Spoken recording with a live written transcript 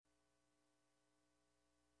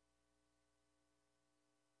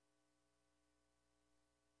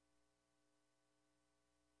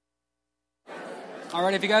All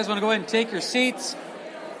right, if you guys want to go ahead and take your seats,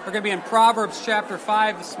 we're going to be in Proverbs chapter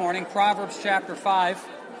 5 this morning. Proverbs chapter 5.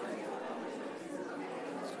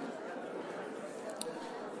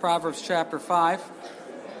 Proverbs chapter 5.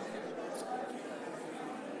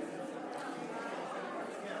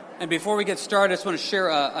 And before we get started, I just want to share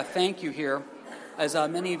a thank you here. As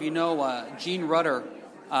many of you know, Jean Rudder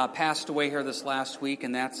passed away here this last week,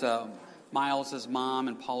 and that's Miles' mom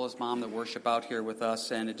and Paula's mom that worship out here with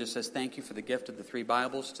us. And it just says thank you for the gift of the 3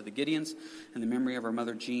 Bibles to the Gideons and the memory of our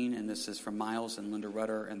mother Jean. And this is from Miles and Linda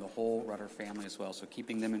Rudder and the whole Rudder family as well. So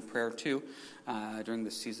keeping them in prayer too during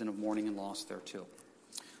the season of mourning and loss there too.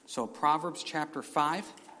 So Proverbs chapter 5.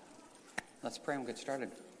 Let's pray and we'll get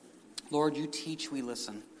started. Lord, you teach, we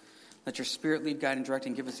listen. Let your Spirit lead, guide, and direct,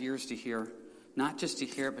 and give us ears to hear. Not just to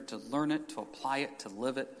hear it, but to learn it, to apply it, to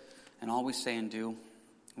live it. And all we say and do,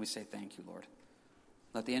 we say thank you, Lord.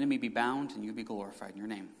 Let the enemy be bound and you be glorified in your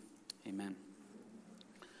name. Amen.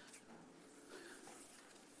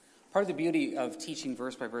 Part of the beauty of teaching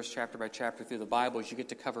verse by verse, chapter by chapter through the Bible is you get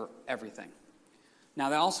to cover everything. Now,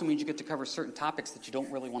 that also means you get to cover certain topics that you don't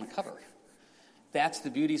really want to cover. That's the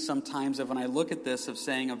beauty sometimes of when I look at this of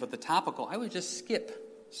saying about the topical, I would just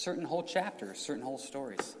skip certain whole chapters, certain whole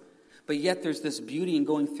stories. But yet there's this beauty in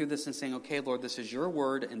going through this and saying, okay, Lord, this is your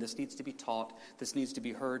word, and this needs to be taught, this needs to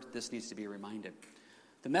be heard, this needs to be reminded.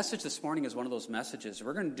 The message this morning is one of those messages.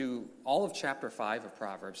 We're going to do all of chapter 5 of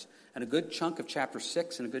Proverbs, and a good chunk of chapter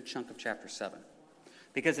 6, and a good chunk of chapter 7.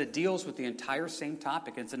 Because it deals with the entire same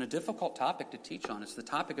topic. It's a difficult topic to teach on. It's the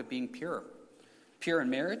topic of being pure. Pure in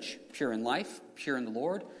marriage, pure in life, pure in the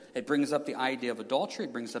Lord. It brings up the idea of adultery.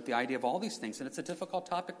 It brings up the idea of all these things, and it's a difficult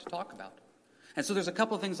topic to talk about. And so there's a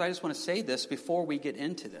couple of things I just want to say this before we get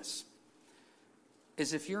into this.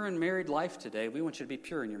 Is if you're in married life today, we want you to be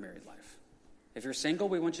pure in your married life. If you're single,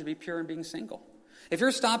 we want you to be pure in being single. If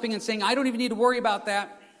you're stopping and saying, I don't even need to worry about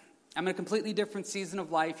that. I'm in a completely different season of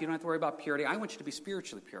life. You don't have to worry about purity. I want you to be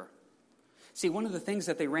spiritually pure. See, one of the things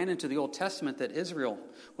that they ran into the Old Testament that Israel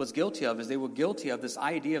was guilty of is they were guilty of this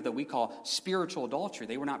idea that we call spiritual adultery.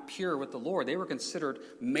 They were not pure with the Lord. They were considered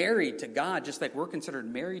married to God, just like we're considered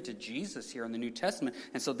married to Jesus here in the New Testament.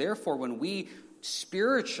 And so therefore, when we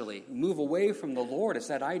spiritually move away from the Lord, it's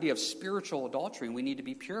that idea of spiritual adultery, and we need to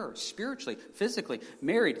be pure spiritually, physically,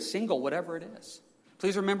 married, single, whatever it is.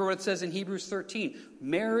 Please remember what it says in Hebrews 13.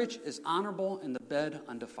 Marriage is honorable and the bed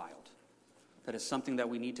undefiled. That is something that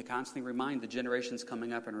we need to constantly remind the generations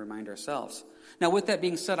coming up and remind ourselves. Now, with that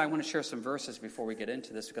being said, I want to share some verses before we get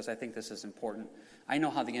into this because I think this is important. I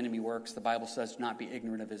know how the enemy works. The Bible says, do not be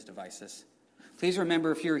ignorant of his devices. Please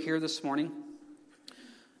remember, if you're here this morning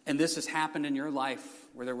and this has happened in your life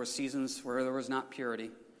where there were seasons where there was not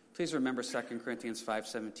purity, please remember 2 Corinthians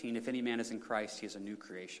 5:17. If any man is in Christ, he is a new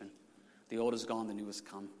creation. The old is gone, the new has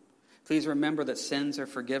come. Please remember that sins are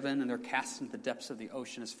forgiven and they're cast into the depths of the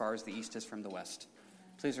ocean as far as the east is from the west.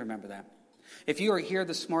 Please remember that. If you are here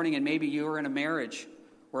this morning and maybe you were in a marriage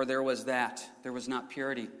where there was not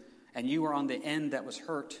purity, and you were on the end that was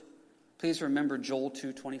hurt, please remember Joel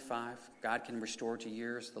 2:25. God can restore to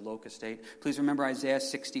years the locust ate. Please remember Isaiah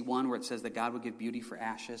 61 where it says that God will give beauty for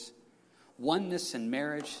ashes. Oneness in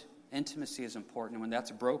marriage, intimacy is important. And when that's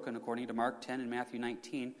broken, according to Mark 10 and Matthew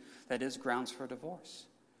 19, that is grounds for divorce.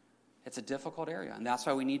 It's a difficult area, and that's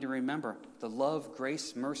why we need to remember the love,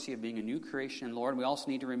 grace, mercy of being a new creation in the Lord. We also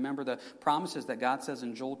need to remember the promises that God says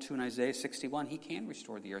in Joel 2 and Isaiah 61. He can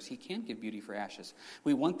restore the earth. He can give beauty for ashes.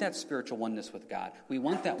 We want that spiritual oneness with God. We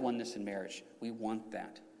want that oneness in marriage. We want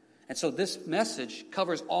that. And so this message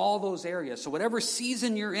covers all those areas. So whatever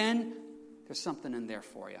season you're in, there's something in there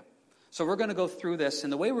for you. So we're going to go through this,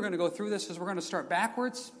 and the way we're going to go through this is we're going to start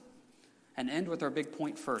backwards and end with our big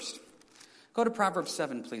point first. Go to Proverbs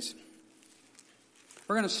 7, please.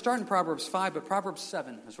 We're going to start in Proverbs 5, but Proverbs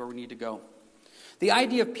 7 is where we need to go. The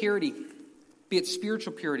idea of purity, be it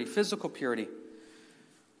spiritual purity, physical purity.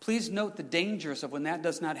 Please note the dangers of when that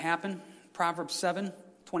does not happen. Proverbs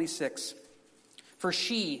 7:26. For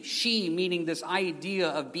she meaning this idea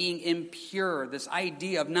of being impure, this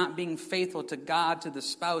idea of not being faithful to God, to the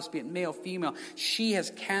spouse, be it male, female, she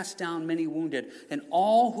has cast down many wounded, and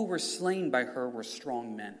all who were slain by her were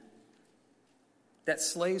strong men. That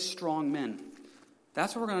slays strong men.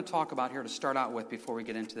 That's what we're going to talk about here to start out with before we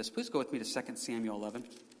get into this. Please go with me to 2 Samuel 11.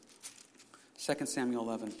 2 Samuel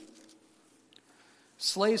 11.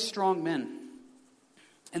 Slays strong men.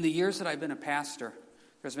 In the years that I've been a pastor,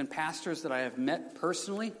 there's been pastors that I have met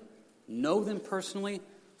personally, know them personally,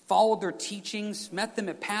 followed their teachings, met them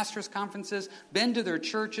at pastors' conferences, been to their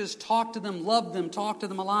churches, talked to them, loved them, talked to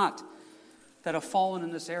them a lot, that have fallen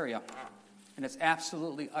in this area. And it's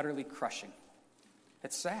absolutely, utterly crushing.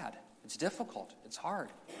 It's sad. It's difficult. It's hard.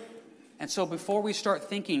 And so before we start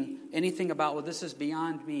thinking anything about, well, this is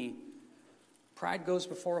beyond me, pride goes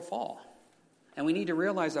before a fall. And we need to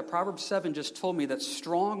realize that Proverbs 7 just told me that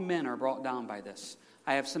strong men are brought down by this.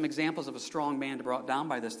 I have some examples of a strong man brought down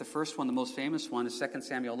by this. The first one, the most famous one, is 2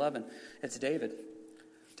 Samuel 11. It's David.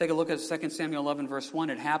 Take a look at 2 Samuel 11, verse 1.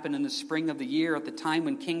 It happened in the spring of the year, at the time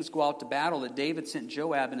when kings go out to battle, that David sent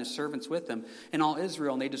Joab and his servants with him and all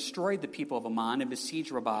Israel, and they destroyed the people of Ammon and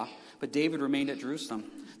besieged Rabbah. But David remained at Jerusalem.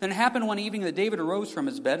 Then it happened one evening that David arose from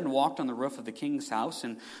his bed and walked on the roof of the king's house.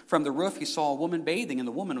 And from the roof he saw a woman bathing, and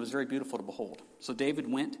the woman was very beautiful to behold. So David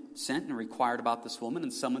sent and inquired about this woman.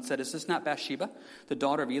 And someone said, "Is this not Bathsheba, the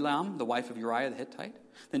daughter of Eliam, the wife of Uriah the Hittite?"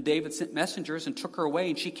 Then David sent messengers and took her away,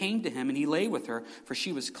 and she came to him, and he lay with her, for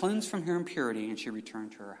she was cleansed from her impurity, and she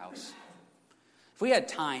returned to her house. If we had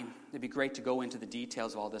time, it'd be great to go into the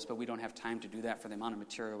details of all this, but we don't have time to do that for the amount of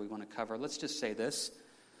material we want to cover. Let's just say this.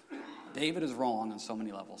 David is wrong on so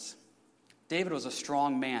many levels. David was a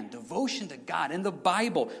strong man, devotion to God. In the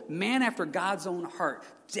Bible, man after God's own heart.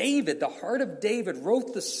 David, the heart of David,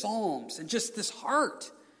 wrote the Psalms, and just this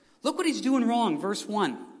heart. Look what he's doing wrong, verse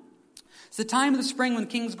 1. It's the time of the spring when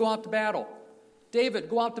kings go out to battle. David,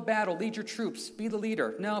 go out to battle, lead your troops, be the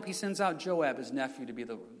leader. Nope, he sends out Joab, his nephew, to be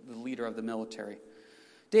the leader of the military.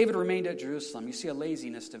 David remained at Jerusalem. You see a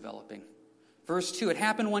laziness developing. Verse 2, it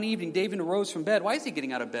happened one evening, David arose from bed. Why is he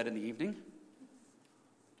getting out of bed in the evening?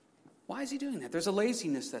 Why is he doing that? There's a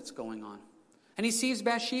laziness that's going on. And he sees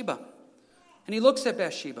Bathsheba. And he looks at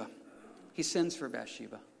Bathsheba. He sends for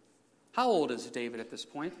Bathsheba. How old is David at this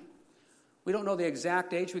point? We don't know the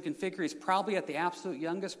exact age. We can figure he's probably at the absolute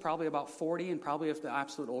youngest, probably about 40, and probably at the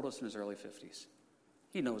absolute oldest in his early 50s.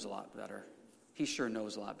 He knows a lot better. He sure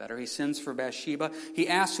knows a lot better. He sends for Bathsheba. He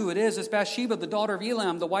asks who it is. It's Bathsheba, the daughter of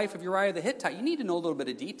Eliam, the wife of Uriah the Hittite. You need to know a little bit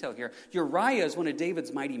of detail here. Uriah is one of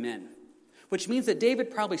David's mighty men, which means that David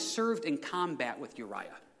probably served in combat with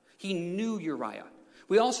Uriah. He knew Uriah.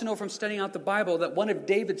 We also know from studying out the Bible that one of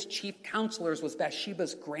David's chief counselors was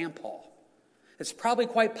Bathsheba's grandpa. It's probably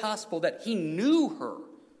quite possible that he knew her.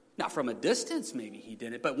 Not from a distance, maybe he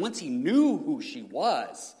didn't, but once he knew who she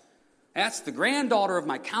was. That's the granddaughter of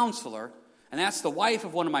my counselor, and that's the wife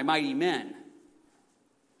of one of my mighty men.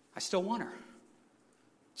 I still want her.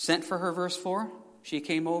 Sent for her, verse 4. She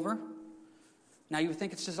came over. Now you would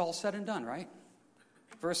think it's just all said and done, right?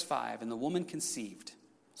 Verse 5, and the woman conceived.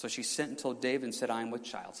 So she sent and told David and said, I am with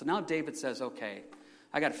child. So now David says, okay,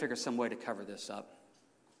 I got to figure some way to cover this up.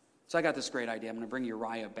 So I got this great idea. I'm going to bring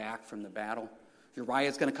Uriah back from the battle.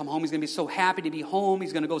 Uriah's going to come home. He's going to be so happy to be home.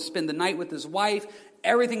 He's going to go spend the night with his wife.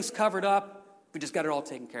 Everything's covered up. We just got it all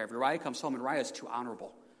taken care of. Uriah comes home, and Uriah is too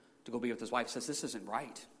honorable to go be with his wife. He says, this isn't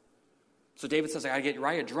right. So David says, I got to get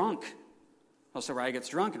Uriah drunk. Well, so Uriah gets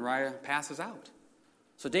drunk, and Uriah passes out.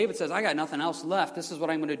 So David says, I got nothing else left. This is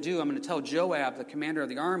what I'm going to do. I'm going to tell Joab, the commander of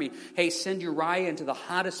the army, hey, send Uriah into the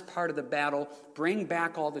hottest part of the battle. Bring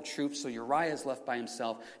back all the troops so Uriah is left by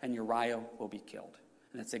himself, and Uriah will be killed.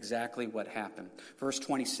 And that's exactly what happened. Verse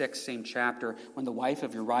 26, same chapter. When the wife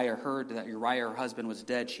of Uriah heard that Uriah, her husband, was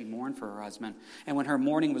dead, she mourned for her husband. And when her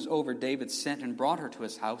mourning was over, David sent and brought her to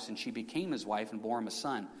his house, and she became his wife and bore him a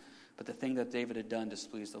son. But the thing that David had done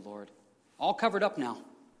displeased the Lord. All covered up now.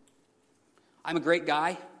 I'm a great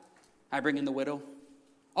guy. I bring in the widow.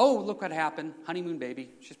 Oh, look what happened. Honeymoon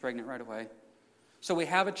baby. She's pregnant right away. So we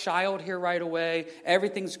have a child here right away.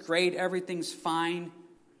 Everything's great. Everything's fine.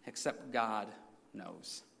 Except God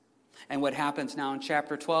knows. And what happens now in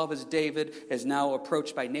chapter 12 is David is now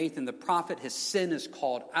approached by Nathan the prophet. His sin is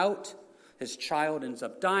called out. His child ends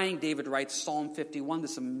up dying. David writes Psalm 51,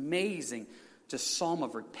 this amazing just psalm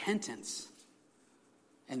of repentance.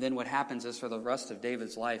 And then what happens is for the rest of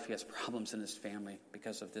David's life, he has problems in his family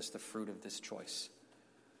because of this, the fruit of this choice.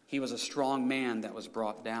 He was a strong man that was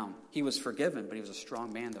brought down. He was forgiven, but he was a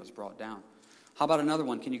strong man that was brought down. How about another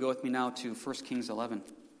one? Can you go with me now to 1 Kings 11?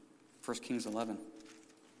 1 Kings 11.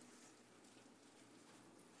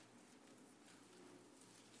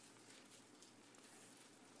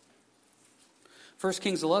 1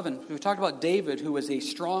 Kings 11, we talked about David, who was a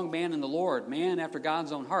strong man in the Lord, man after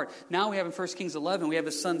God's own heart. Now we have in 1 Kings 11, we have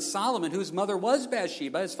his son Solomon, whose mother was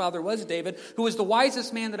Bathsheba, his father was David, who was the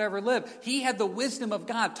wisest man that ever lived. He had the wisdom of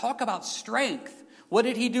God. Talk about strength. What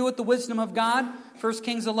did he do with the wisdom of God? 1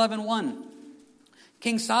 Kings 11:1.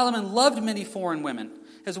 King Solomon loved many foreign women,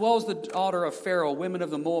 as well as the daughter of Pharaoh, women of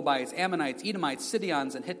the Moabites, Ammonites, Edomites,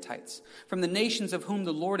 Sidonians, and Hittites, from the nations of whom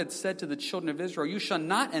the Lord had said to the children of Israel, you shall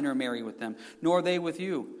not intermarry with them, nor they with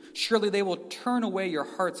you. Surely they will turn away your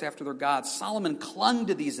hearts after their gods. Solomon clung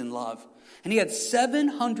to these in love, and he had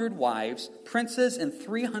 700 wives, princes, and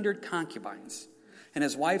 300 concubines. and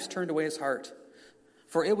his wives turned away his heart.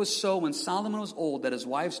 For it was so when Solomon was old that his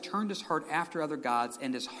wives turned his heart after other gods,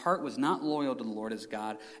 and his heart was not loyal to the Lord his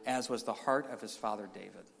God, as was the heart of his father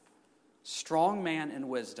David. Strong man in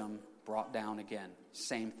wisdom brought down again.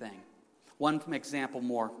 Same thing. One example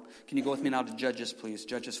more. Can you go with me now to Judges, please?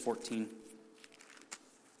 Judges 14.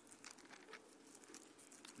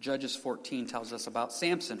 Judges 14 tells us about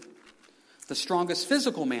Samson, the strongest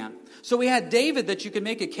physical man. So we had David, that you could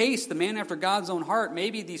make a case, the man after God's own heart,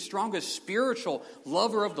 maybe the strongest spiritual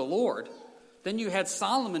lover of the Lord. Then you had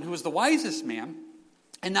Solomon, who was the wisest man.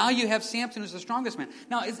 And now you have Samson, who's the strongest man.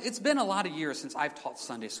 Now, it's been a lot of years since I've taught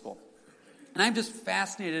Sunday school. And I'm just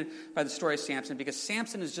fascinated by the story of Samson, because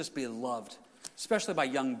Samson is just beloved, especially by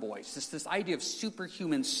young boys. This idea of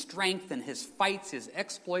superhuman strength and his fights, his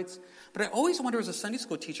exploits. But I always wonder as a Sunday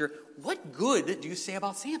school teacher, what good do you say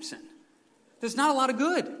about Samson? There's not a lot of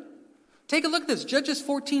good. Take a look at this. Judges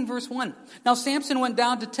 14, verse 1. Now Samson went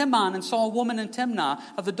down to Timon and saw a woman in Timnah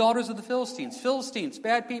of the daughters of the Philistines. Philistines,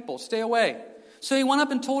 bad people, stay away. So he went up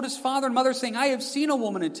and told his father and mother, saying, I have seen a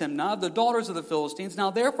woman in Timnah of the daughters of the Philistines. Now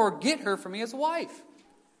therefore get her for me as a wife.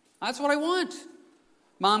 That's what I want.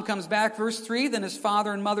 Mom comes back, verse 3, then his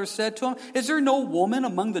father and mother said to him, is there no woman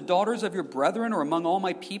among the daughters of your brethren or among all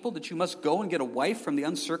my people that you must go and get a wife from the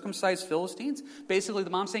uncircumcised Philistines? Basically,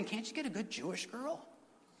 the mom's saying, can't you get a good Jewish girl?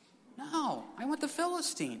 No, I want the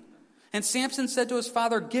Philistine. And Samson said to his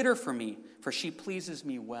father, get her for me, for she pleases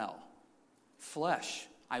me well. Flesh,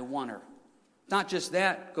 I want her. Not just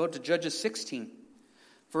that, go to Judges 16,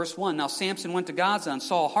 verse 1. Now Samson went to Gaza and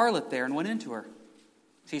saw a harlot there and went into her.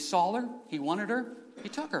 He saw her, he wanted her, he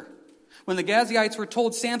took her. When the Gazites were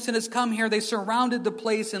told Samson has come here, they surrounded the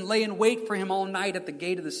place and lay in wait for him all night at the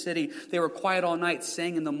gate of the city. They were quiet all night,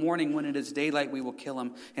 saying, in the morning when it is daylight, we will kill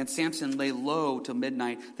him. And Samson lay low till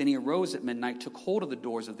midnight. Then he arose at midnight, took hold of the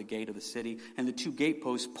doors of the gate of the city, and the two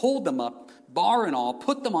gateposts, pulled them up, bar and all,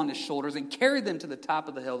 put them on his shoulders, and carried them to the top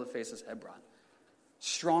of the hill that faces Hebron.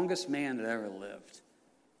 Strongest man that ever lived,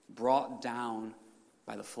 brought down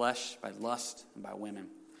by the flesh, by lust, and by women.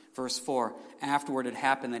 Verse 4, afterward it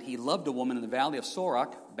happened that he loved a woman in the valley of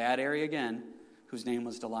Sorok, bad area again, whose name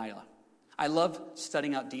was Delilah. I love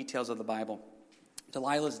studying out details of the Bible.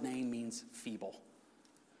 Delilah's name means feeble.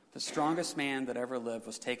 The strongest man that ever lived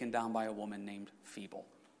was taken down by a woman named Feeble.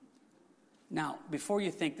 Now, before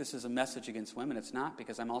you think this is a message against women, it's not,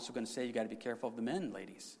 because I'm also going to say you got to be careful of the men,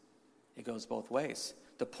 ladies. It goes both ways.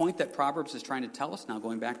 The point that Proverbs is trying to tell us now,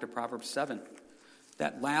 going back to Proverbs 7,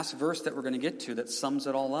 that last verse that we're going to get to that sums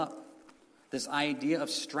it all up. This idea of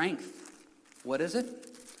strength. What is it?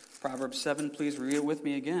 Proverbs 7, please read it with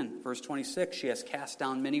me again. Verse 26, she has cast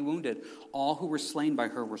down many wounded. All who were slain by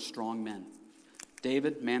her were strong men.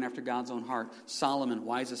 David, man after God's own heart. Solomon,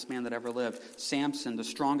 wisest man that ever lived. Samson, the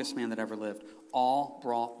strongest man that ever lived. All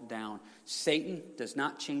brought down. Satan does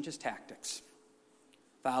not change his tactics.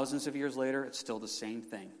 Thousands of years later, it's still the same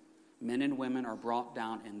thing. Men and women are brought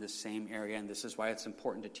down in this same area, and this is why it's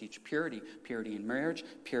important to teach purity. Purity in marriage,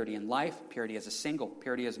 purity in life, purity as a single,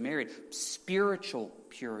 purity as married, spiritual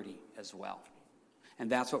purity as well.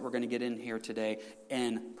 And that's what we're going to get in here today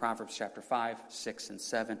in Proverbs chapter 5, 6, and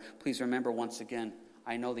 7. Please remember once again,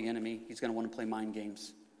 I know the enemy. He's going to want to play mind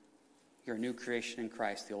games. You're a new creation in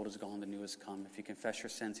Christ. The old is gone, the new has come. If you confess your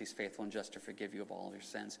sins, he's faithful and just to forgive you of all of your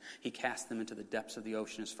sins. He cast them into the depths of the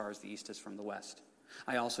ocean as far as the east is from the west.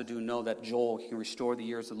 I also do know that Joel can restore the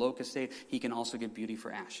years the locust ate. He can also give beauty for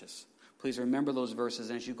ashes. Please remember those verses.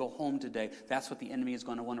 And as you go home today, that's what the enemy is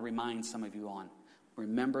going to want to remind some of you on.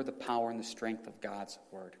 Remember the power and the strength of God's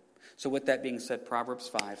word. So with that being said, Proverbs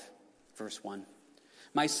 5, verse 1.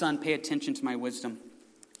 My son, pay attention to my wisdom.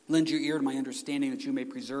 Lend your ear to my understanding that you may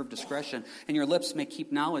preserve discretion, and your lips may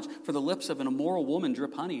keep knowledge. For the lips of an immoral woman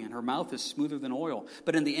drip honey, and her mouth is smoother than oil.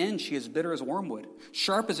 But in the end she is bitter as wormwood,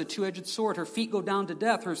 sharp as a two-edged sword. Her feet go down to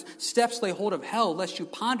death. Her steps lay hold of hell, lest you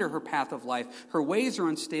ponder her path of life. Her ways are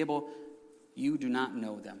unstable. You do not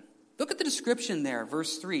know them. Look at the description there,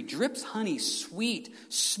 verse 3. Drips honey, sweet,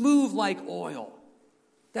 smooth like oil.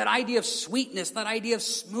 That idea of sweetness, that idea of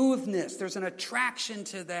smoothness, there's an attraction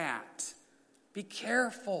to that. Be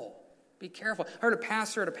careful. Be careful. I heard a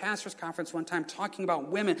pastor at a pastor's conference one time talking about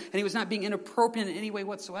women, and he was not being inappropriate in any way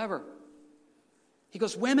whatsoever. He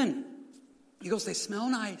goes, women, he goes, they smell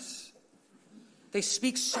nice. They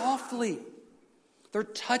speak softly. Their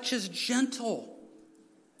touch is gentle.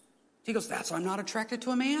 He goes, that's why I'm not attracted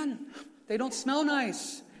to a man. They don't smell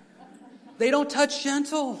nice. They don't touch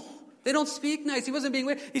gentle. They don't speak nice. He wasn't being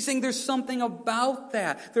weird. He's saying there's something about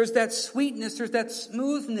that. There's that sweetness. There's that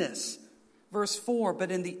smoothness. Verse 4,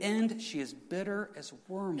 but in the end she is bitter as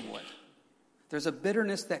wormwood. There's a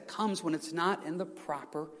bitterness that comes when it's not in the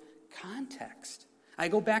proper context. I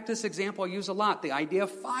go back to this example I use a lot, the idea of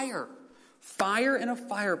fire. Fire in a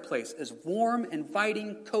fireplace is warm,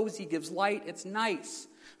 inviting, cozy, gives light, it's nice.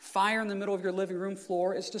 Fire in the middle of your living room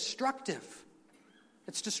floor is destructive.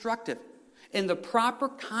 It's destructive. In the proper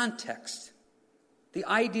context, the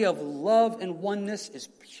idea of love and oneness is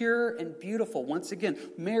pure and beautiful. Once again,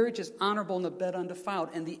 marriage is honorable and the bed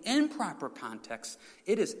undefiled. In the improper context,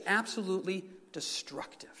 it is absolutely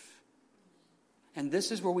destructive. And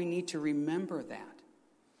this is where we need to remember that.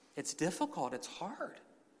 It's difficult. It's hard.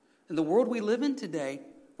 In the world we live in today,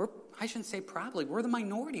 we're the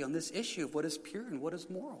minority on this issue of what is pure and what is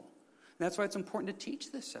moral. And that's why it's important to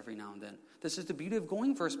teach this every now and then. This is the beauty of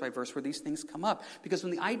going verse by verse where these things come up. Because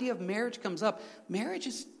when the idea of marriage comes up, marriage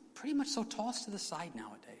is pretty much so tossed to the side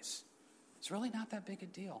nowadays. It's really not that big a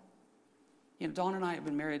deal. You know, Dawn and I have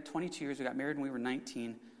been married 22 years. We got married when we were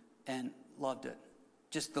 19 and loved it.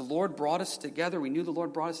 Just the Lord brought us together. We knew the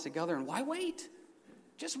Lord brought us together. And why wait?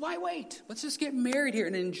 Just why wait? Let's just get married here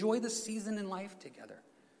and enjoy the season in life together.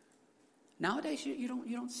 Nowadays, you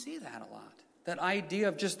don't see that a lot. That idea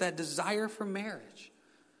of just that desire for marriage.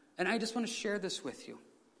 And I just want to share this with you.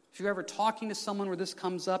 If you're ever talking to someone where this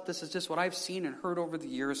comes up, this is just what I've seen and heard over the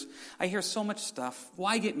years. I hear so much stuff.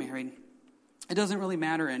 Why get married? It doesn't really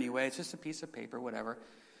matter anyway. It's just a piece of paper, whatever.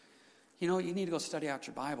 You know, you need to go study out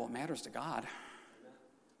your Bible. It matters to God.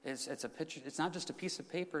 It's a picture. It's not just a piece of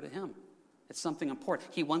paper to him. It's something important.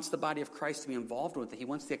 He wants the body of Christ to be involved with it. He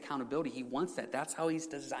wants the accountability. He wants that. That's how he's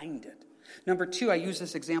designed it. Number two, I use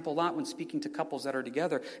this example a lot when speaking to couples that are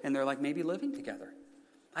together and they're like maybe living together.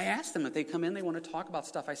 I ask them if they come in, they want to talk about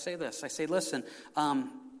stuff. I say this. I say, listen,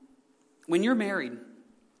 when you're married,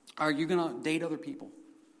 are you going to date other people?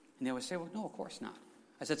 And they always say, well, no, of course not.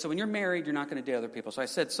 I said, so when you're married, you're not going to date other people. So I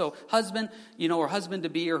said, so husband, or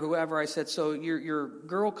husband-to-be or whoever, I said, so your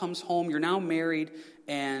girl comes home, you're now married,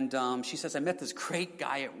 and she says, I met this great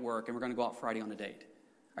guy at work, and we're going to go out Friday on a date.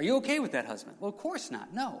 Are you okay with that, husband? Well, of course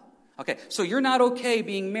not. No. Okay, so you're not okay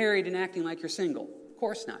being married and acting like you're single. Of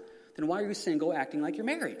course not. Then why are you single acting like you're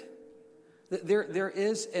married? There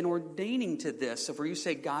is an ordaining to this of where you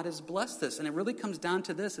say God has blessed this. And it really comes down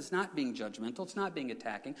to this. It's not being judgmental. It's not being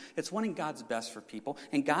attacking. It's wanting God's best for people.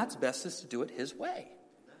 And God's best is to do it his way.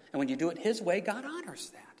 And when you do it his way, God honors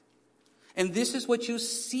that. And this is what you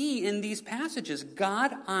see in these passages.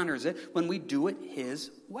 God honors it when we do it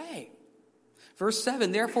his way. Verse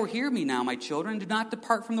 7, therefore hear me now, my children. Do not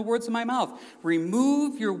depart from the words of my mouth.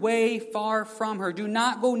 Remove your way far from her. Do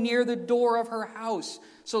not go near the door of her house.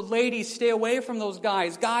 So ladies, stay away from those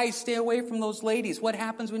guys. Guys, stay away from those ladies. What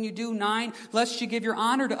happens when you do? 9, lest you give your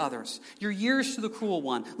honor to others, your years to the cruel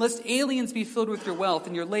one, lest aliens be filled with your wealth,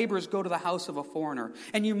 and your labors go to the house of a foreigner.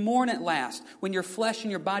 And you mourn at last, when your flesh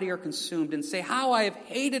and your body are consumed, and say, how I have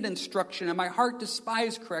hated instruction, and my heart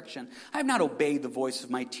despised correction. I have not obeyed the voice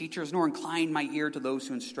of my teachers, nor inclined my ear to those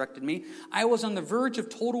who instructed me. I was on the verge of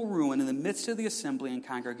total ruin in the midst of the assembly and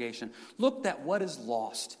congregation. Look at what is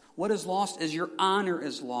lost. What is lost is your honor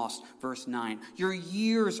is lost. Verse 9. Your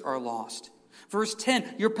years are lost. Verse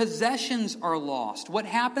 10. Your possessions are lost. What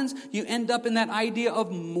happens? You end up in that idea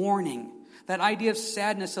of mourning. That idea of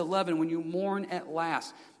sadness. 11. When you mourn at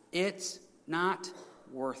last. It's not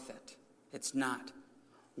worth it. It's not.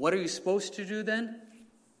 What are you supposed to do then?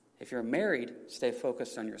 If you're married, stay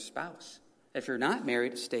focused on your spouse. If you're not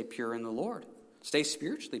married, stay pure in the Lord. Stay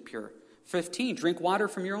spiritually pure. 15, drink water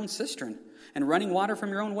from your own cistern and running water from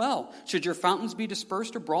your own well. Should your fountains be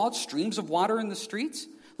dispersed abroad, streams of water in the streets?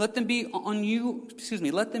 Let them be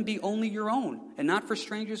only your own and not for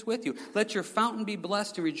strangers with you. Let your fountain be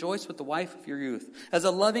blessed and rejoice with the wife of your youth. As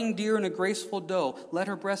a loving deer and a graceful doe, let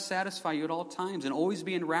her breast satisfy you at all times and always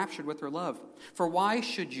be enraptured with her love. For why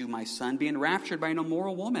should you, my son, be enraptured by an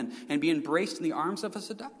immoral woman and be embraced in the arms of a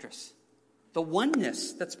seductress? The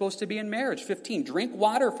oneness that's supposed to be in marriage. 15, drink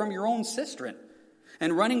water from your own cistern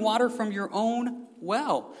and running water from your own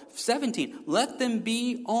well. 17, let them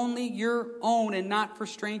be only your own and not for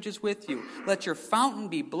strangers with you. Let your fountain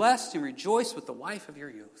be blessed and rejoice with the wife of your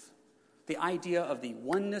youth. The idea of the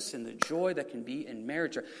oneness and the joy that can be in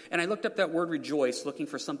marriage. And I looked up that word rejoice, looking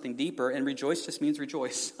for something deeper, and rejoice just means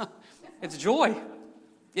rejoice. It's joy.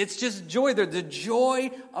 It's just joy. The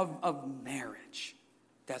joy of marriage.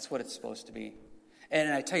 That's what it's supposed to be.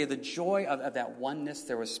 And I tell you, the joy of that oneness,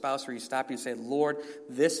 there was a spouse where you stop and you say, Lord,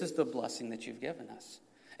 this is the blessing that you've given us.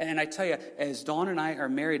 And I tell you, as Dawn and I are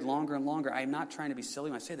married longer and longer, I'm not trying to be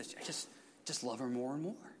silly when I say this. I just love her more and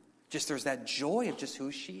more. Just there's that joy of just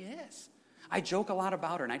who she is. I joke a lot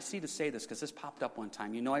about her, and I just need to say this because this popped up one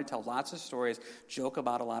time. You know, I tell lots of stories, joke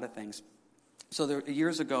about a lot of things. So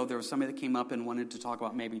years ago, there was somebody that came up and wanted to talk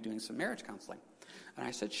about maybe doing some marriage counseling. And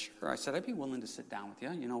I said, sure. I said, I'd be willing to sit down with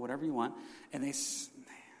you, whatever you want. And they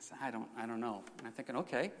said, I don't know. And I'm thinking,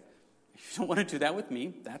 okay, if you don't want to do that with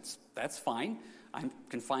me, that's fine. I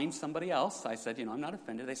can find somebody else. I said, I'm not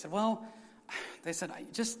offended. They said,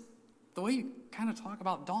 the way you kind of talk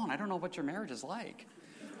about Dawn, I don't know what your marriage is like.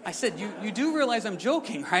 I said, you do realize I'm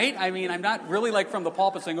joking, right? I mean, I'm not really like from the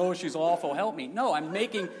pulpit saying, oh, she's awful, help me. No, I'm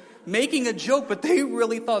making a joke, but they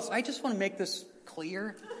really thought, so I just want to make this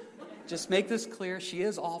clear. Just make this clear. She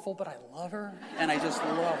is awful, but I love her, and I just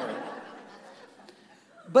love her.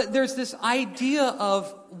 But there's this idea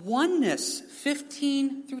of oneness,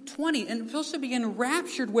 15 through 20, and we're supposed to be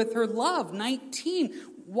enraptured with her love, 19.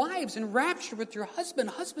 Wives, enraptured with your husband.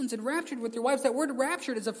 Husbands, enraptured with your wives. That word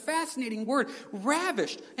raptured is a fascinating word.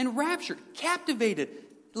 Ravished, enraptured, captivated,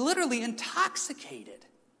 literally intoxicated.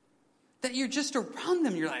 That you're just around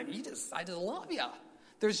them. You're like, I just love you.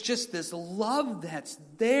 There's just this love that's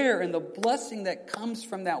there and the blessing that comes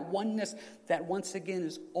from that oneness that once again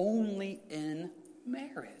is only in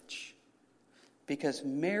marriage. Because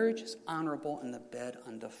marriage is honorable and the bed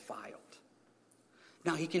undefiled.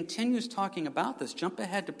 Now, he continues talking about this. Jump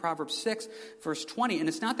ahead to Proverbs 6, verse 20. And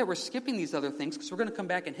it's not that we're skipping these other things because we're going to come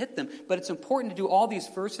back and hit them, but it's important to do all these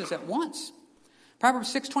verses at once.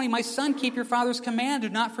 Proverbs 6:20, my son, keep your father's command. Do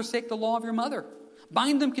not forsake the law of your mother.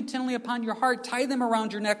 Bind them continually upon your heart. Tie them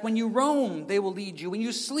around your neck. When you roam, they will lead you. When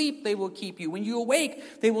you sleep, they will keep you. When you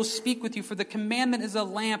awake, they will speak with you. For the commandment is a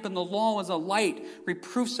lamp and the law is a light.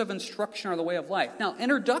 Reproofs of instruction are the way of life. Now,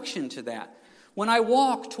 introduction to that. When I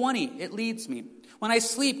walk, 20, it leads me. When I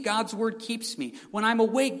sleep, God's word keeps me. When I'm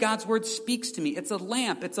awake, God's word speaks to me. It's a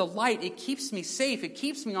lamp. It's a light. It keeps me safe. It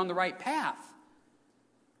keeps me on the right path.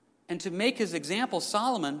 And to make his example,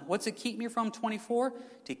 Solomon, what's it keep me from, 24?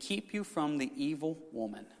 To keep you from the evil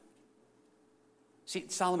woman. See,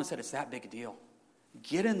 Solomon said it's that big a deal.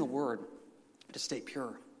 Get in the word to stay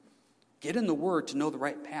pure. Get in the word to know the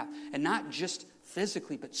right path. And not just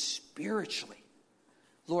physically, but spiritually.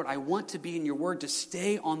 Lord, I want to be in your word to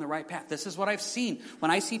stay on the right path. This is what I've seen.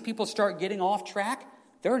 When I see people start getting off track,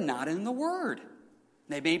 they're not in the word.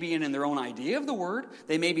 They may be in their own idea of the word.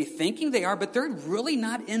 They may be thinking they are, but they're really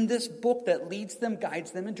not in this book that leads them,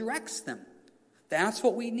 guides them, and directs them. That's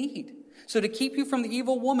what we need. So to keep you from the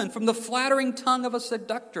evil woman, from the flattering tongue of a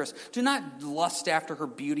seductress, do not lust after her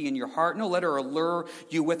beauty in your heart. No, let her allure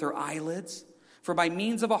you with her eyelids. For by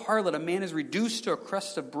means of a harlot, a man is reduced to a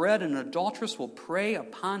crust of bread, and an adulteress will prey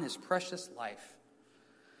upon his precious life.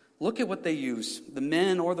 Look at what they use. The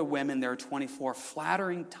men or the women, there are 24,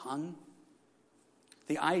 flattering tongue.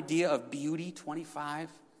 The idea of beauty, 25.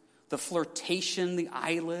 The flirtation, the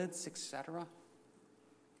eyelids, etc.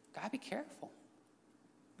 Got to be careful.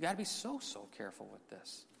 You got to be so careful with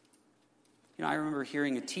this. I remember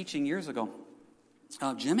hearing a teaching years ago.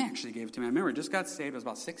 Jim actually gave it to me. I remember I just got saved. I was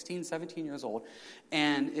about 16, 17 years old.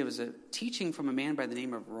 And it was a teaching from a man by the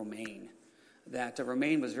name of Romaine. That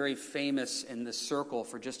Romaine was very famous in this circle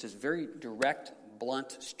for just his very direct,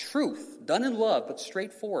 blunt truth. Done in love, but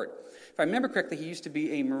straightforward. If I remember correctly, he used to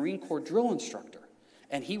be a Marine Corps drill instructor.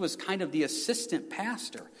 And he was kind of the assistant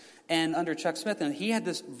pastor. And under Chuck Smith, and he had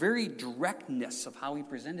this very directness of how he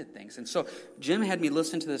presented things. And so Jim had me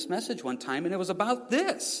listen to this message one time, and it was about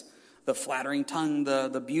this. The flattering tongue,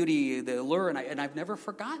 the beauty, the allure. And I've never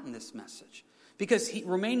forgotten this message. Because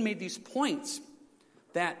Romaine made these points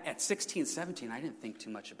that at 16, 17, I didn't think too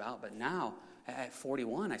much about. But now, at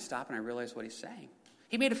 41, I stop and I realize what he's saying.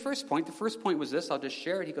 He made a first point. The first point was this. I'll just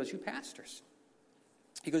share it. He goes, you pastors.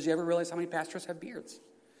 He goes, you ever realize how many pastors have beards?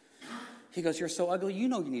 He goes, you're so ugly, you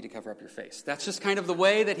know you need to cover up your face. That's just kind of the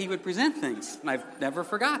way that he would present things. And I've never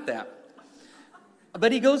forgot that.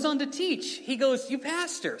 But he goes on to teach. He goes, you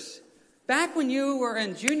pastors, back when you were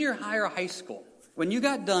in junior high or high school, when you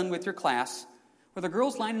got done with your class, were the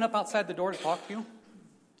girls lining up outside the door to talk to you?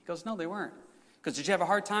 He goes, no, they weren't. Because did you have a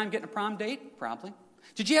hard time getting a prom date? Probably.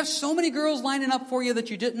 Did you have so many girls lining up for you that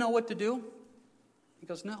you didn't know what to do? He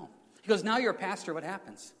goes, no. He goes, now you're a pastor, what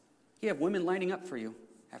happens? You have women lining up for you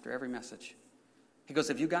after every message. He goes,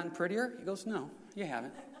 have you gotten prettier? He goes, no, you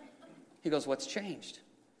haven't. He goes, what's changed?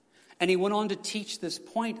 And he went on to teach this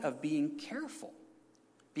point of being careful.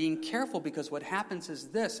 Being careful because what happens is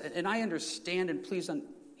this, and I understand, and please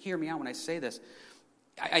hear me out when I say this.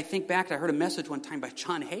 I think back, I heard a message one time by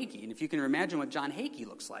John Hagee, and if you can imagine what John Hagee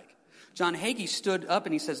looks like. John Hagee stood up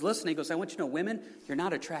and he says, listen, he goes, I want you to know, women, you're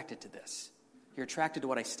not attracted to this. You're attracted to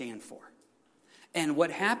what I stand for. And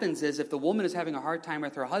what happens is if the woman is having a hard time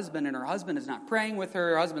with her husband and her husband is not praying with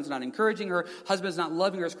her husband's not encouraging her, husband's not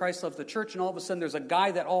loving her as Christ loves the church, and all of a sudden there's a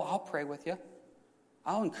guy that, I'll pray with you.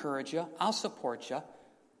 I'll encourage you. I'll support you.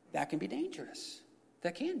 That can be dangerous.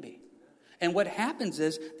 That can be. And what happens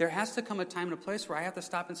is there has to come a time and a place where I have to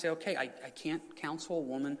stop and say, okay, I can't counsel a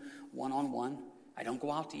woman one-on-one. I don't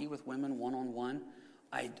go out to eat with women one-on-one.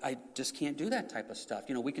 I just can't do that type of stuff.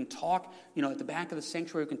 We can talk, at the back of the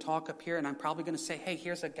sanctuary, we can talk up here, and I'm probably going to say, hey,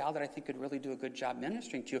 here's a gal that I think could really do a good job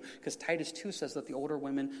ministering to you, because Titus 2 says that the older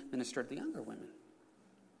women minister to the younger women.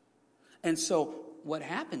 And so what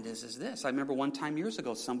happened is this. I remember one time years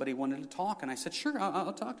ago, somebody wanted to talk, and I said, sure,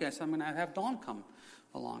 I'll talk to you. I said, I'm going to have Dawn come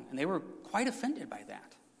along. And they were quite offended by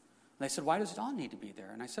that. And they said, why does Dawn need to be there?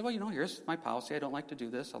 And I said, well, here's my policy. I don't like to do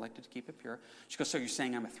this. I like to keep it pure. She goes, so you're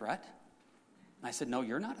saying I'm a threat? And I said, no,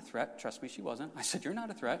 you're not a threat. Trust me, she wasn't. I said, you're not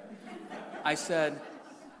a threat. I said,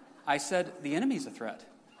 the enemy's a threat.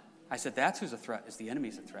 I said, that's who's a threat, is the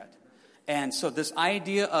enemy's a threat. And so this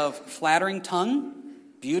idea of flattering tongue,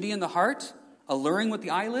 beauty in the heart, alluring with the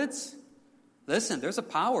eyelids, listen, there's a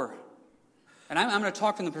power. And I'm going to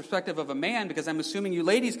talk from the perspective of a man, because I'm assuming you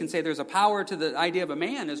ladies can say there's a power to the idea of a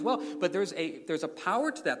man as well. But there's a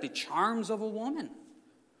power to that, the charms of a woman,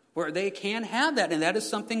 where they can have that. And that is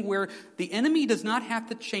something where the enemy does not have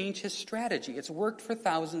to change his strategy. It's worked for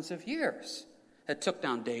thousands of years. It took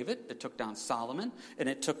down David, it took down Solomon, and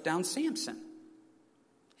it took down Samson.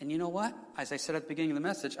 And you know what? As I said at the beginning of the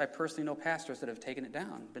message, I personally know pastors that have taken it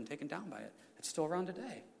down, been taken down by it. It's still around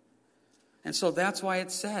today. And so that's why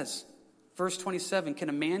it says, verse 27, can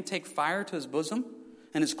a man take fire to his bosom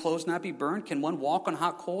and his clothes not be burned? Can one walk on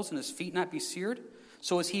hot coals and his feet not be seared?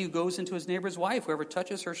 So is he who goes into his neighbor's wife. Whoever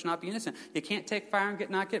touches her shall not be innocent. You can't take fire and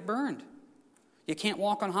not get burned. You can't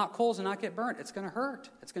walk on hot coals and not get burnt. It's going to hurt.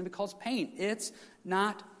 It's going to cause pain. It's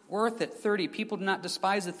not worth it. 30, people do not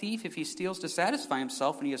despise a thief if he steals to satisfy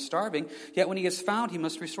himself when he is starving. Yet when he is found, he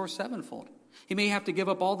must restore sevenfold. He may have to give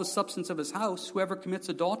up all the substance of his house. Whoever commits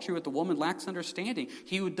adultery with a woman lacks understanding.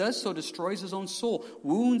 He who does so destroys his own soul.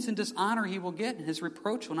 Wounds and dishonor he will get, and his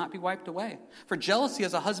reproach will not be wiped away. For jealousy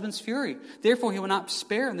is a husband's fury. Therefore he will not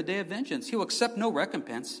spare in the day of vengeance. He will accept no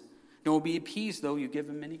recompense, nor will be appeased though you give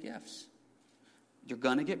him many gifts. You're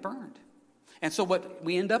going to get burned. And so what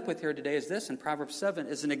we end up with here today is this, in Proverbs 7,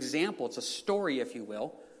 is an example. It's a story, if you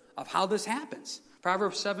will, of how this happens.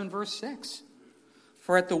 Proverbs 7, verse 6.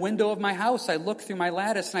 For at the window of my house I looked through my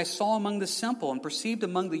lattice, and I saw among the simple and perceived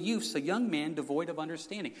among the youths a young man devoid of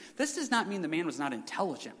understanding. This does not mean the man was not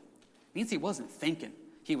intelligent. It means he wasn't thinking.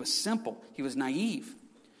 He was simple. He was naive.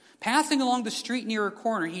 Passing along the street near her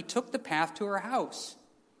corner, he took the path to her house.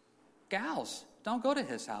 Gals, don't go to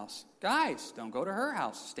his house. Guys, don't go to her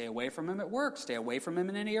house. Stay away from him at work. Stay away from him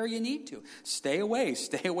in any area you need to. Stay away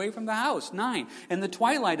from the house. 9, in the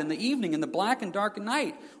twilight, in the evening, in the black and dark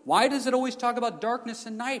night. Why does it always talk about darkness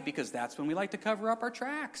and night? Because that's when we like to cover up our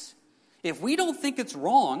tracks. If we don't think it's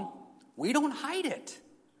wrong, we don't hide it.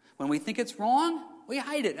 When we think it's wrong, we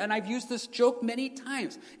hide it. And I've used this joke many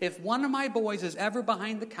times. If one of my boys is ever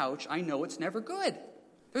behind the couch, I know it's never good.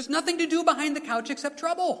 There's nothing to do behind the couch except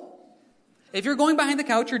trouble. If you're going behind the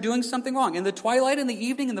couch, you're doing something wrong. In the twilight, in the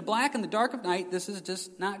evening, in the black and the dark of night, this is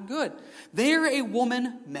just not good. There a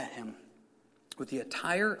woman met him with the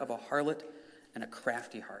attire of a harlot and a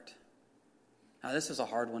crafty heart. Now, this is a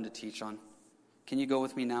hard one to teach on. Can you go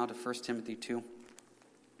with me now to 1 Timothy 2?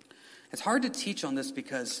 It's hard to teach on this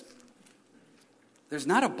because there's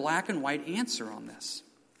not a black and white answer on this.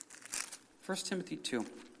 1 Timothy 2. And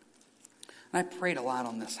I prayed a lot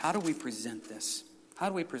on this. How do we present this? How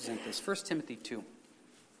do we present this? 1 Timothy 2.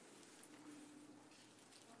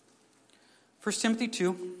 1 Timothy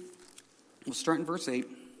 2, we'll start in verse 8.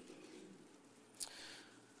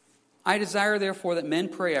 I desire, therefore, that men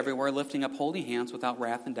pray everywhere, lifting up holy hands without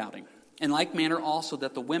wrath and doubting. In like manner also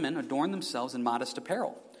that the women adorn themselves in modest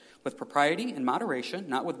apparel, with propriety and moderation,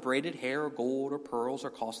 not with braided hair or gold or pearls or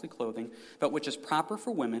costly clothing, but which is proper for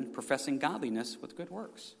women, professing godliness with good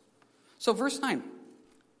works. So verse 9,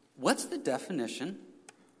 what's the definition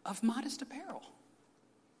of modest apparel?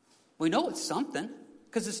 We know it's something,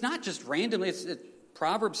 because it's not just randomly.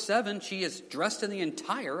 Proverbs 7, she is dressed in the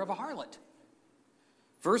attire of a harlot.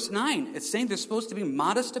 Verse 9, it's saying there's supposed to be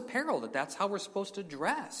modest apparel, that's how we're supposed to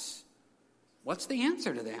dress. What's the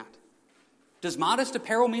answer to that? Does modest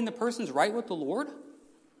apparel mean the person's right with the Lord?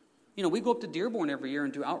 We go up to Dearborn every year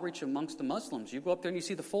and do outreach amongst the Muslims. You go up there and you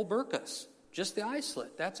see the full burqas, just the eye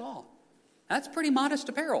slit, that's all. That's pretty modest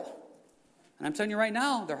apparel. And I'm telling you right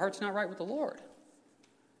now, their heart's not right with the Lord.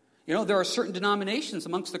 There are certain denominations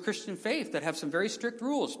amongst the Christian faith that have some very strict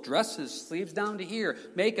rules. Dresses, sleeves down to here,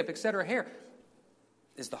 makeup, etc., hair.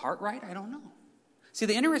 Is the heart right? I don't know. See,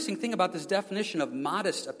 the interesting thing about this definition of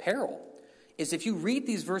modest apparel is if you read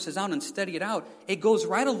these verses out and study it out, it goes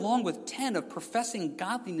right along with 10 of professing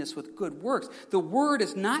godliness with good works. The word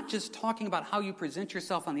is not just talking about how you present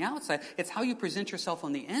yourself on the outside, it's how you present yourself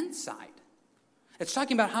on the inside. It's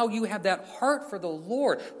talking about how you have that heart for the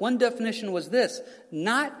Lord. One definition was this: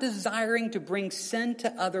 not desiring to bring sin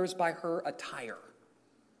to others by her attire.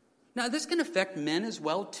 Now, this can affect men as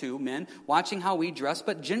well, too. Men watching how we dress,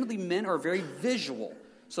 but generally men are very visual.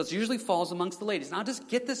 So it usually falls amongst the ladies. Now, I'll just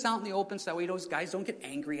get this out in the open so that way those guys don't get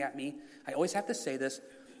angry at me. I always have to say this.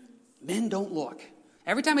 Men don't look.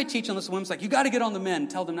 Every time I teach on this, the women's like, you got to get on the men and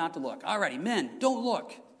tell them not to look. Alrighty, men, don't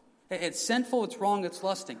look. It's sinful, it's wrong, it's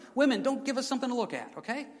lusting. Women, don't give us something to look at,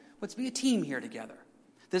 okay? Let's be a team here together.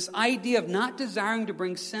 This idea of not desiring to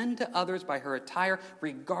bring sin to others by her attire,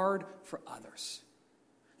 regard for others.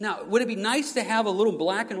 Now, would it be nice to have a little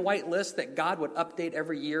black and white list that God would update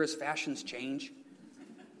every year as fashions change?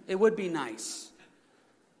 It would be nice.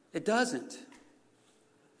 It doesn't.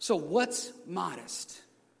 So what's modest?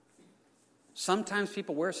 Sometimes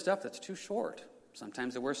people wear stuff that's too short.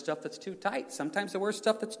 Sometimes they wear stuff that's too tight. Sometimes they wear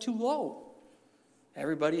stuff that's too low.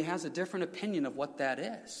 Everybody has a different opinion of what that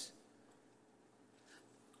is.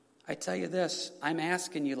 I tell you this, I'm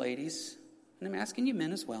asking you ladies, and I'm asking you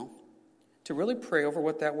men as well, to really pray over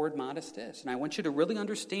what that word modest is. And I want you to really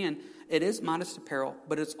understand it is modest apparel,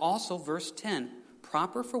 but it's also, verse 10,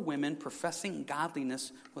 proper for women professing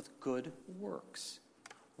godliness with good works.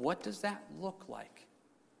 What does that look like?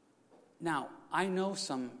 Now, I know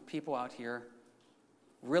some people out here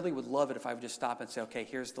really would love it if I would just stop and say, okay,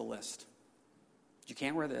 here's the list. You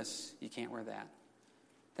can't wear this, you can't wear that.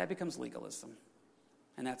 That becomes legalism.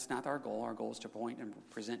 And that's not our goal. Our goal is to point and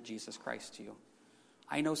present Jesus Christ to you.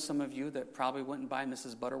 I know some of you that probably wouldn't buy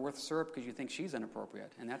Mrs. Butterworth syrup because you think she's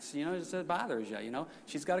inappropriate. And that's, it bothers you,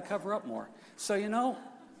 She's got to cover up more. So,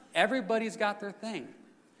 everybody's got their thing.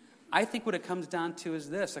 I think what it comes down to is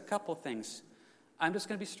this, a couple things. I'm just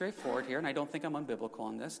going to be straightforward here, and I don't think I'm unbiblical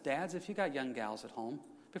on this. Dads, if you got young gals at home,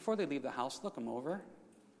 before they leave the house, look them over.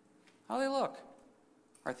 How do they look?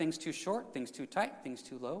 Are things too short, things too tight, things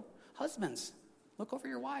too low? Husbands, look over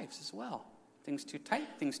your wives as well. Things too tight,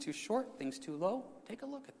 things too short, things too low. Take a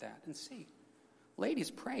look at that and see.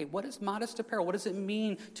 Ladies, pray. What is modest apparel? What does it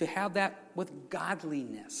mean to have that with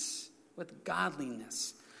godliness? With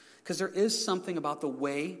godliness. Because there is something about the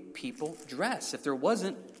way people dress. If there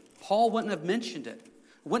wasn't, Paul wouldn't have mentioned it.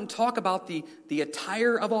 Wouldn't talk about the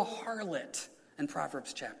attire of a harlot in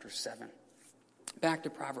Proverbs chapter 7. Back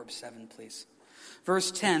to Proverbs 7, please.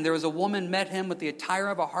 Verse 10, there was a woman met him with the attire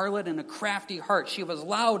of a harlot and a crafty heart. She was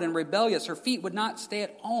loud and rebellious. Her feet would not stay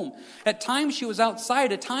at home. At times she was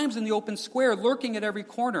outside, at times in the open square, lurking at every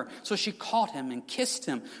corner. So she caught him and kissed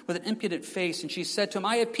him with an impudent face. And she said to him,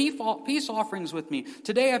 I have peace offerings with me.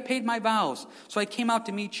 Today I paid my vows. So I came out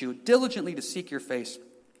to meet you, diligently to seek your face.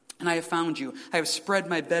 And I have found you. I have spread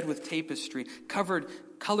my bed with tapestry, colored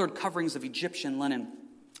coverings of Egyptian linen.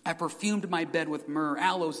 I perfumed my bed with myrrh,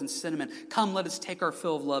 aloes, and cinnamon. Come, let us take our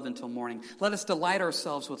fill of love until morning. Let us delight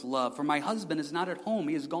ourselves with love. For my husband is not at home.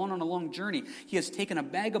 He has gone on a long journey. He has taken a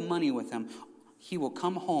bag of money with him. He will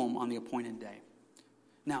come home on the appointed day.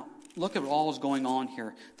 Now, look at what all is going on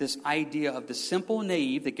here. This idea of the simple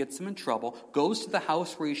naive that gets him in trouble, goes to the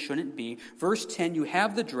house where he shouldn't be. Verse 10, you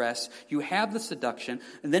have the dress, you have the seduction,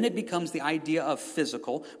 and then it becomes the idea of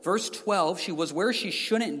physical. Verse 12, she was where she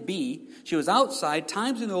shouldn't be. She was outside,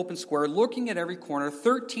 times in the open square, lurking at every corner.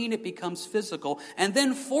 13, it becomes physical. And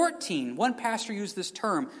then 14, one pastor used this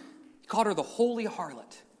term. He called her the holy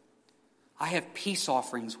harlot. I have peace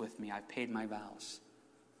offerings with me. I've paid my vows.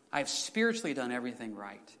 I have spiritually done everything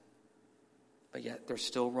right. But yet they're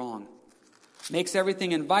still wrong. Makes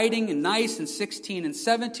everything inviting and nice in 16 and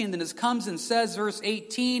 17. Then it comes and says, verse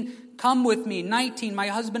 18, come with me. 19, my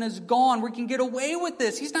husband is gone. We can get away with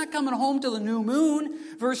this. He's not coming home till the new moon.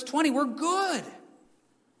 Verse 20, we're good.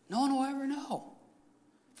 No one will ever know.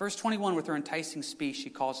 Verse 21, with her enticing speech, she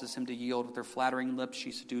causes him to yield. With her flattering lips,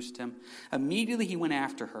 she seduced him. Immediately he went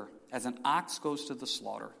after her, as an ox goes to the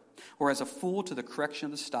slaughter, or as a fool to the correction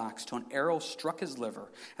of the stocks, till an arrow struck his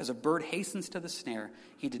liver. As a bird hastens to the snare,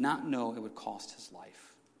 he did not know it would cost his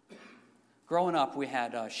life. Growing up, we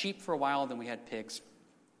had sheep for a while, then we had pigs.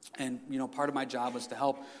 And, part of my job was to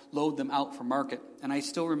help load them out for market. And I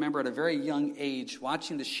still remember at a very young age,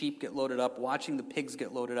 watching the sheep get loaded up, watching the pigs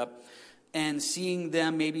get loaded up, and seeing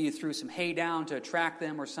them, maybe you threw some hay down to attract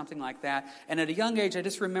them or something like that. And at a young age, I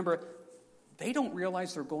just remember, they don't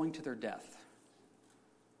realize they're going to their death.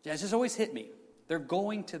 Yeah, it's just always hit me. They're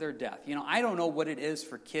going to their death. I don't know what it is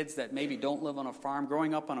for kids that maybe don't live on a farm.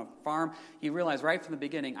 Growing up on a farm, you realize right from the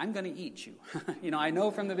beginning, I'm going to eat you. I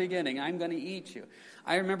know from the beginning, I'm going to eat you.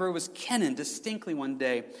 I remember it was Kenan distinctly one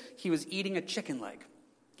day. He was eating a chicken leg.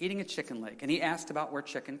 And he asked about where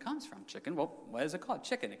chicken comes from. Chicken, well, what is it called?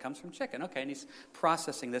 Chicken. It comes from chicken. Okay, and he's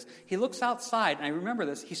processing this. He looks outside, and I remember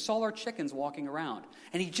this. He saw our chickens walking around.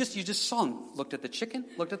 And you just saw him. Looked at the chicken,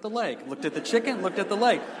 looked at the leg. Looked at the chicken, looked at the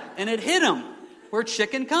leg. And it hit him where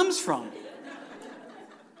chicken comes from.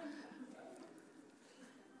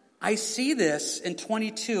 I see this in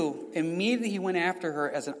 22. Immediately he went after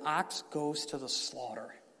her as an ox goes to the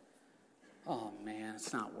slaughter. Oh, man,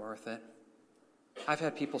 it's not worth it. I've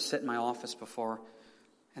had people sit in my office before,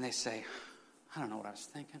 and they say, I don't know what I was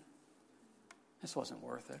thinking. This wasn't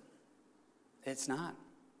worth it. It's not.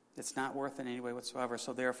 It's not worth it in any way whatsoever.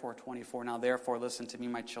 So therefore, 24, now therefore, listen to me,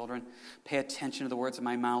 my children. Pay attention to the words of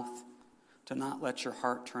my mouth. Do not let your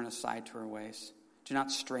heart turn aside to her ways. Do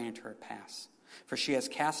not stray into her paths. For she has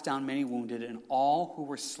cast down many wounded, and all who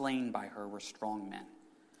were slain by her were strong men.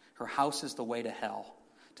 Her house is the way to hell,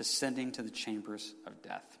 descending to the chambers of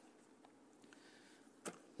death.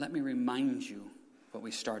 Let me remind you what we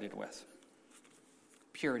started with.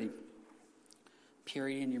 Purity.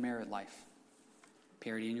 Purity in your married life.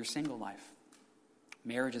 Purity in your single life.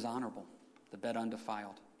 Marriage is honorable. The bed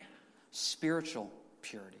undefiled. Spiritual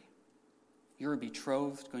purity. You're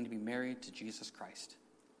betrothed, going to be married to Jesus Christ.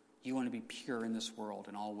 You want to be pure in this world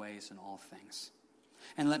in all ways and all things.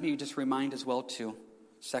 And let me just remind as well, too,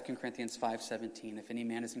 2 Corinthians 5:17, if any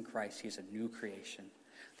man is in Christ, he is a new creation.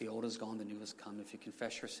 The old is gone, the new has come. If you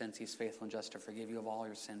confess your sins, he is faithful and just to forgive you of all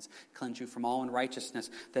your sins, cleanse you from all unrighteousness,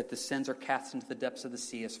 that the sins are cast into the depths of the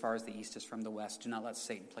sea as far as the east is from the west. Do not let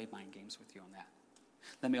Satan play mind games with you on that.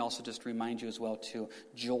 Let me also just remind you as well, too,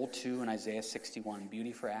 Joel 2 and Isaiah 61,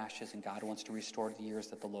 beauty for ashes, and God wants to restore the years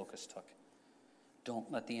that the locust took.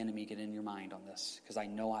 Don't let the enemy get in your mind on this, because I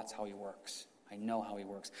know that's how he works. I know how he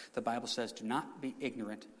works. The Bible says, do not be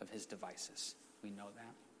ignorant of his devices. We know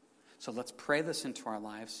that. So let's pray this into our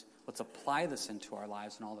lives. Let's apply this into our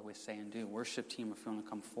lives and all that we say and do. Worship team, if you want to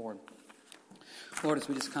come forward. Lord, as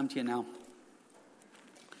we just come to you now,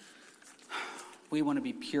 we want to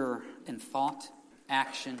be pure in thought,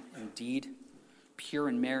 action, and deed. Pure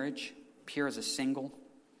in marriage, pure as a single,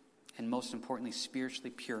 and most importantly, spiritually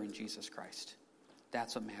pure in Jesus Christ.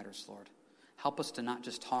 That's what matters, Lord. Help us to not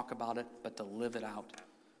just talk about it, but to live it out,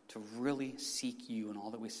 to really seek you in all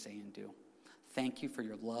that we say and do. Thank you for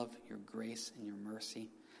your love, your grace, and your mercy.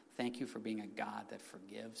 Thank you for being a God that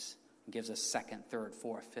forgives and gives us second, third,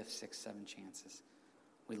 fourth, fifth, sixth, seventh chances.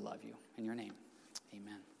 We love you. In your name,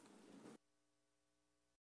 amen.